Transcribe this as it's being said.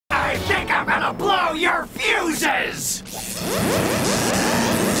gonna blow your fuses!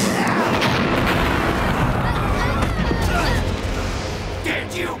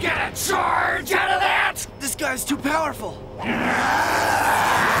 Did you get a charge out of that? This guy's too powerful.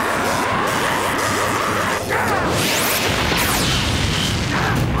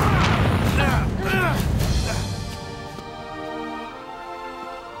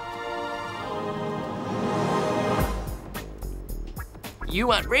 You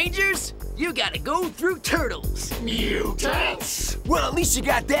want Rangers? You gotta go through turtles. Mutants? Well, at least you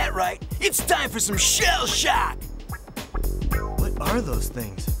got that right. It's time for some shell shock. What are those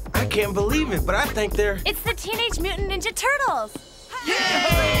things? I can't believe it, but I think they're... It's the Teenage Mutant Ninja Turtles!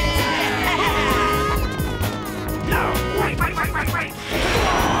 No! Wait!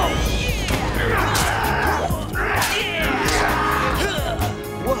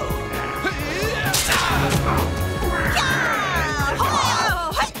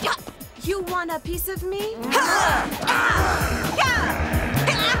 You want a piece of me?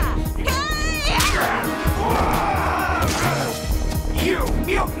 You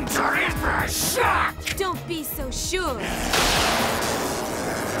mutants are in for a shock! Don't be so sure.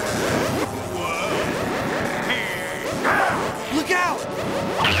 Look out!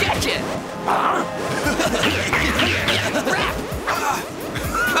 Gotcha!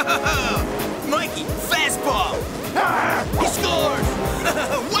 Mikey, fastball! He scores!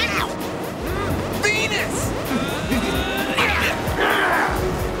 Wow! Venus!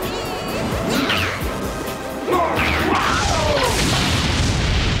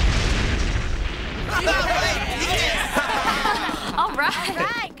 All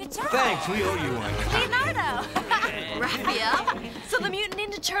right, good job. Thanks, we owe you one. Leonardo. Raphael, so the Mutant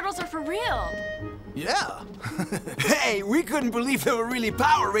Ninja Turtles are for real. Yeah. Hey, we couldn't believe they were really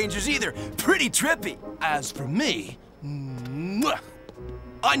Power Rangers either. Pretty trippy. As for me,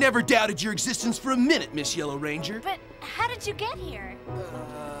 I never doubted your existence for a minute, Miss Yellow Ranger. But how did you get here?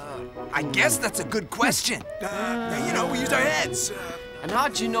 I guess that's a good question. You know, we used our heads. And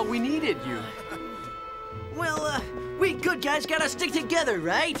how'd you know we needed you? Well, we good guys gotta stick together,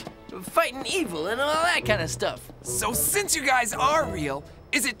 right? Fighting evil and all that kind of stuff. So since you guys are real,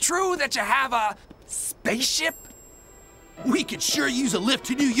 is it true that you have a spaceship? We could sure use a lift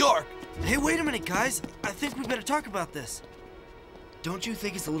to New York. Hey, wait a minute, guys. I think we better talk about this. Don't you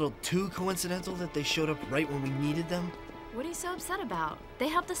think it's a little too coincidental that they showed up right when we needed them? What are you so upset about? They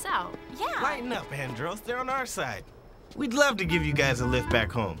helped us out. Yeah. Lighten up, Andros. They're on our side. We'd love to give you guys a lift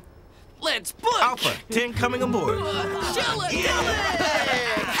back home. Let's book! Alpha, 10 coming aboard. Shell it! Yeah.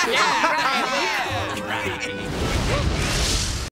 Yeah, right.